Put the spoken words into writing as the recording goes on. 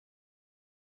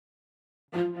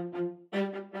It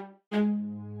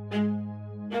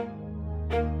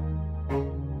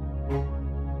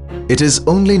is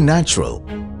only natural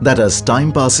that as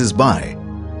time passes by,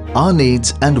 our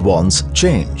needs and wants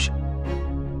change.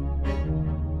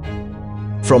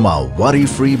 From our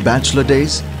worry-free bachelor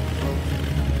days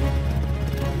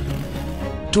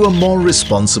to a more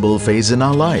responsible phase in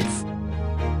our life,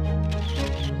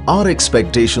 our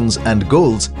expectations and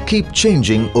goals keep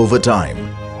changing over time.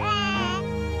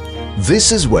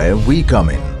 This is where we come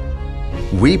in.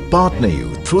 We partner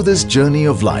you through this journey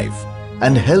of life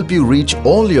and help you reach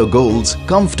all your goals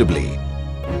comfortably.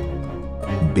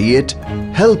 Be it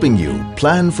helping you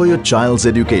plan for your child's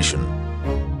education,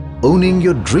 owning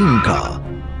your dream car,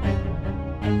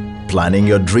 planning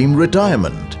your dream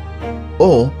retirement,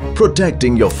 or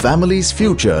protecting your family's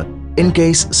future in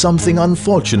case something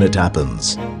unfortunate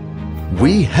happens.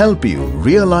 We help you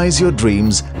realize your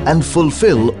dreams and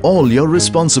fulfill all your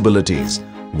responsibilities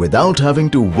without having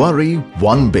to worry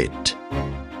one bit.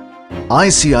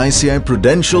 ICICI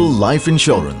Prudential Life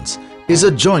Insurance is a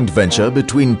joint venture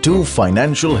between two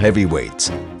financial heavyweights,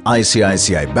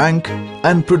 ICICI Bank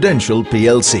and Prudential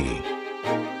PLC.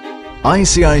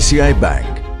 ICICI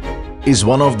Bank is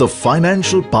one of the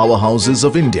financial powerhouses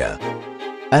of India,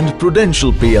 and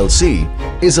Prudential PLC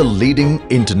is a leading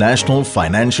international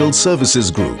financial services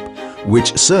group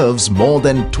which serves more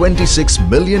than 26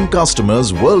 million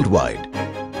customers worldwide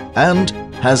and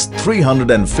has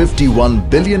 £351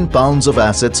 billion of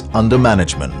assets under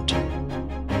management.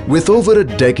 With over a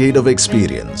decade of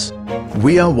experience,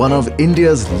 we are one of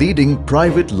India's leading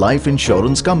private life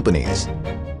insurance companies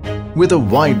with a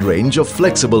wide range of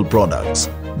flexible products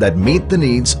that meet the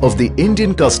needs of the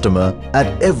Indian customer at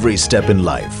every step in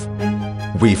life.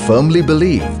 We firmly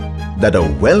believe that a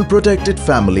well-protected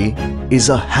family is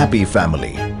a happy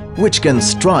family which can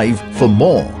strive for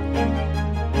more.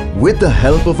 With the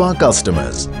help of our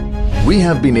customers, we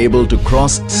have been able to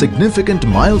cross significant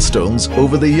milestones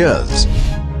over the years.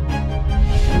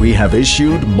 We have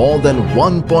issued more than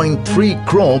 1.3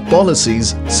 crore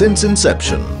policies since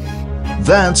inception.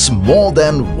 That's more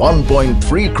than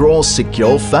 1.3 crore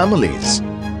secure families.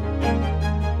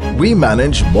 We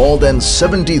manage more than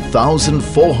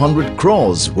 70,400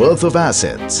 crores worth of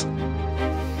assets.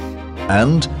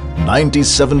 And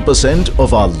 97%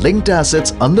 of our linked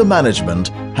assets under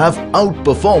management have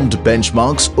outperformed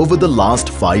benchmarks over the last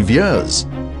 5 years.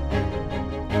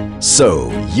 So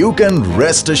you can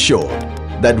rest assured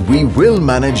that we will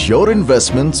manage your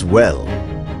investments well.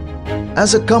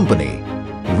 As a company,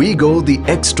 we go the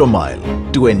extra mile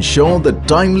to ensure the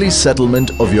timely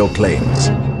settlement of your claims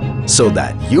so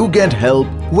that you get help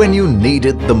when you need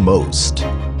it the most.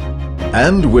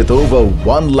 And with over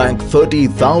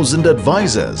 130,000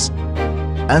 advisors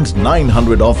and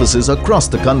 900 offices across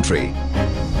the country,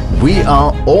 we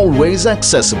are always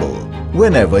accessible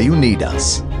whenever you need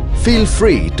us. Feel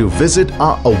free to visit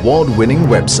our award-winning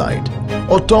website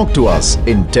or talk to us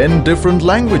in 10 different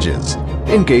languages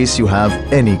in case you have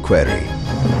any query.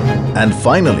 And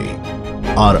finally,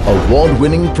 our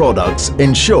award-winning products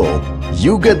ensure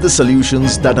you get the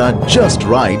solutions that are just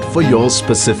right for your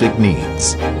specific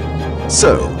needs.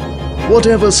 So,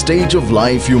 whatever stage of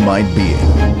life you might be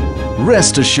in,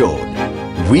 rest assured,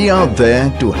 we are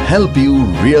there to help you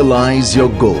realize your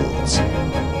goals.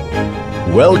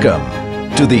 Welcome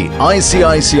to the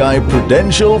ICICI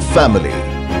Prudential family.